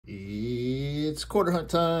it's quarter hunt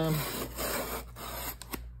time.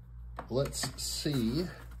 Let's see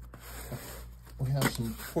if we have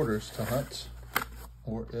some quarters to hunt,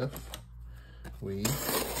 or if we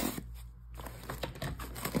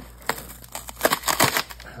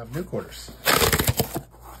have new quarters.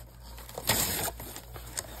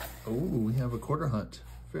 Oh, we have a quarter hunt.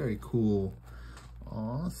 Very cool.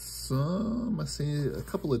 Awesome. I see a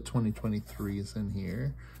couple of 2023s in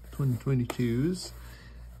here, 2022s,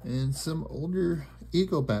 and some older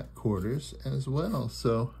Eagleback quarters as well.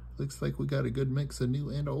 So looks like we got a good mix of new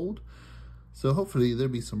and old. So hopefully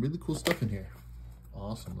there'll be some really cool stuff in here.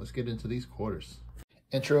 Awesome. Let's get into these quarters.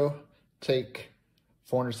 Intro, take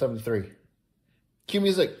 473. Cue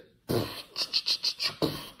music.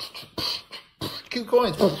 Cue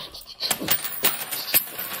coins.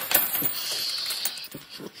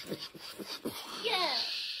 Yeah.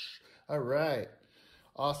 All right.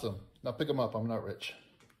 Awesome. Now pick them up. I'm not rich.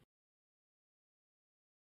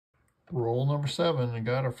 Roll number 7. I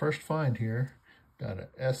got our first find here. Got an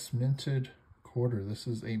S minted quarter. This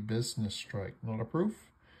is a business strike, not a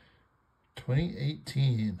proof.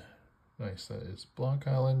 2018. Nice. That is Blanc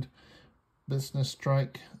Island business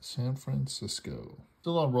strike, San Francisco.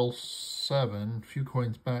 Still on roll 7. A few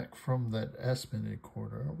coins back from that S minted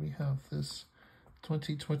quarter. We have this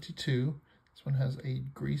 2022. This one has a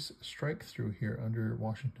grease strike through here under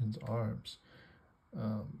Washington's arms.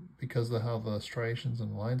 Because of how the striations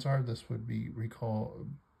and lines are, this would be called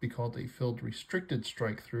a field restricted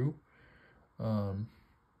strike through. The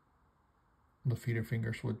feeder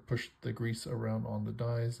fingers would push the grease around on the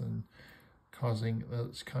dies and causing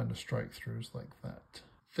those kind of strike throughs like that.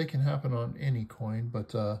 They can happen on any coin,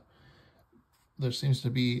 but there seems to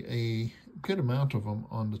be a good amount of them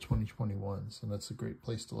on the 2021s, and that's a great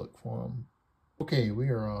place to look for them. Okay, we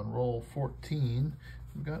are on roll 14.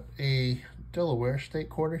 We've got a Delaware State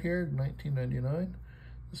quarter here, 1999.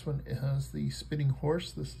 This one has the spitting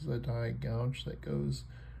horse. This is a die gouge that goes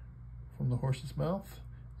from the horse's mouth.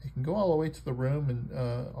 It can go all the way to the rim, and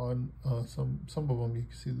on some of them you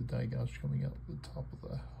can see the die gouge coming out the top of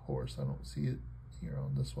the horse. I don't see it here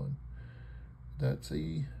on this one. That's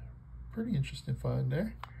a pretty interesting find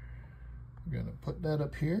there. We're gonna put that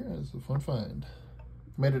up here as a fun find.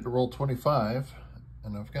 Made it to roll 25,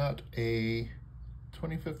 and I've got a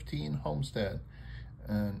 2015 Homestead.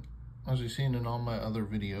 And as you've seen in all my other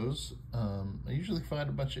videos, I usually find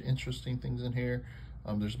a bunch of interesting things in here.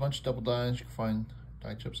 There's a bunch of double dies. You can find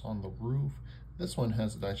die chips on the roof. This one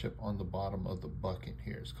has a die chip on the bottom of the bucket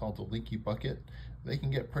here. It's called the Leaky Bucket. They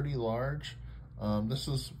can get pretty large. This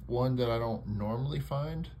is one that I don't normally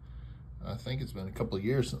find. I think it's been a couple of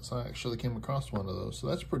years since I actually came across one of those. So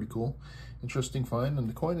that's pretty cool. Interesting find. And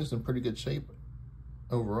the coin is in pretty good shape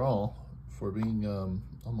overall for being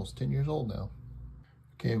almost 10 years old now.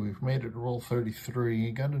 Okay, we've made it to roll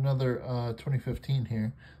 33. Got another 2015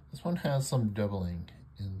 here. This one has some doubling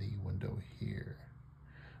in the window here.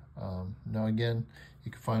 Now again,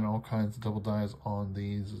 you can find all kinds of double dies on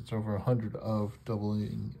these. It's over 100 of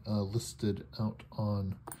doubling listed out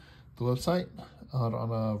on the website, out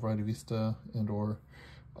on Variety Vista and or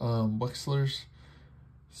Wexler's.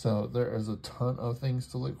 So there is a ton of things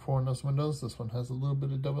to look for in those windows. This one has a little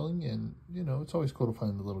bit of doubling, and you know, it's always cool to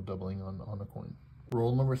find a little doubling on a coin.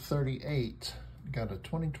 Roll number 38. Got a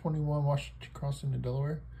 2021 Washington Crossing in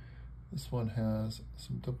Delaware. This one has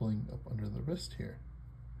some doubling up under the wrist here.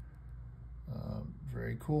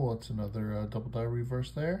 Very cool. It's another double die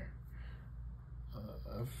reverse there.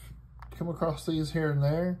 I've come across these here and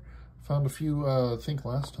there. Found a few, I think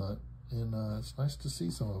last hunt, and it's nice to see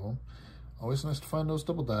some of them. Always nice to find those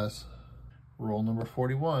double dies. Roll number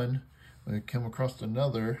 41. We came across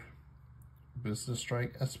another business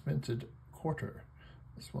strike S minted quarter.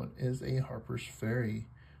 This one is a Harper's Ferry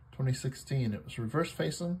 2016. It was reverse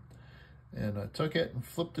facing, and I took it and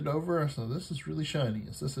flipped it over. So this is really shiny.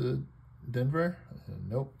 Is this a Denver?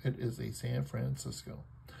 Nope, it is a San Francisco.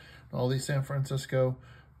 All these San Francisco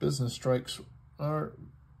business strikes are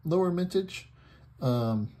lower mintage,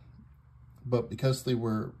 but because they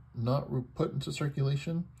were not put into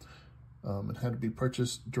circulation and had to be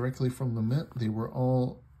purchased directly from the mint, they were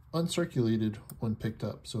all uncirculated when picked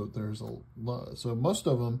up. So there's a lot. So most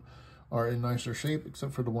of them are in nicer shape,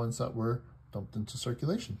 except for the ones that were dumped into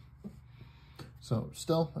circulation. So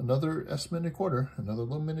still another S minted quarter, another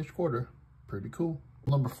low mintage quarter. Pretty cool.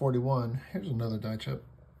 Number 41. Here's another die chip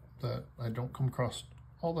that I don't come across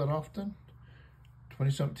all that often.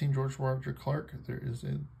 2017 George Roger Clark. There is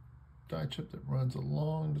a die chip that runs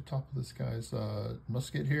along the top of this guy's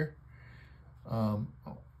musket here.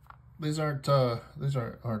 These aren't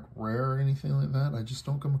rare or anything like that. I just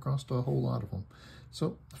don't come across a whole lot of them.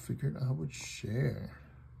 So I figured I would share.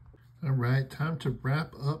 All right, time to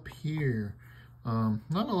wrap up here. Not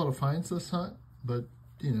a lot of finds this hunt, but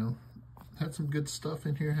you know, had some good stuff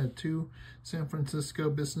in here. Had 2 San Francisco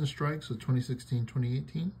business strikes of 2016,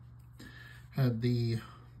 2018. Had the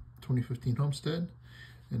 2015 Homestead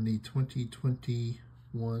and the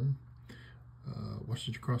 2021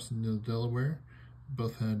 Washington Crossing the Delaware.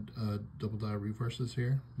 Both had double die reverses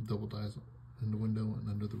here, double dies in the window and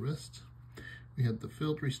under the wrist. We had the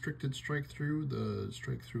field restricted strike through, the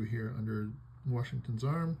strike through here under Washington's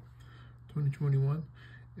arm, 2021.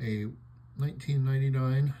 A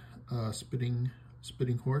 1999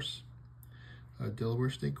 spitting horse, Delaware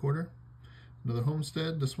State Quarter. Another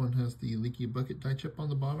Homestead. This one has the leaky bucket die chip on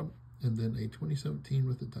the bottom, and then a 2017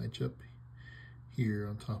 with a die chip here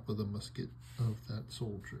on top of the musket of that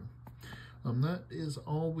soldier. That is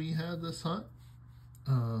all we had this hunt.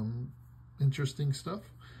 Interesting stuff,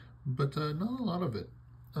 but not a lot of it.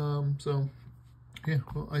 So yeah,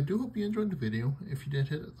 well, I do hope you enjoyed the video. If you did,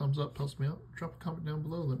 hit a thumbs up, helps me out. Drop a comment down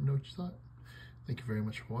below, let me know what you thought. Thank you very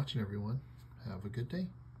much for watching, everyone. Have a good day.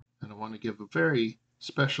 And I want to give a very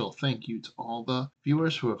special thank you to all the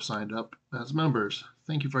viewers who have signed up as members.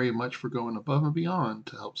 Thank you very much for going above and beyond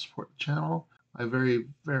to help support the channel. I very,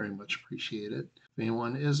 very much appreciate it. If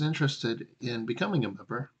anyone is interested in becoming a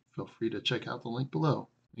member, feel free to check out the link below.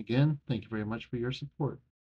 Again, thank you very much for your support.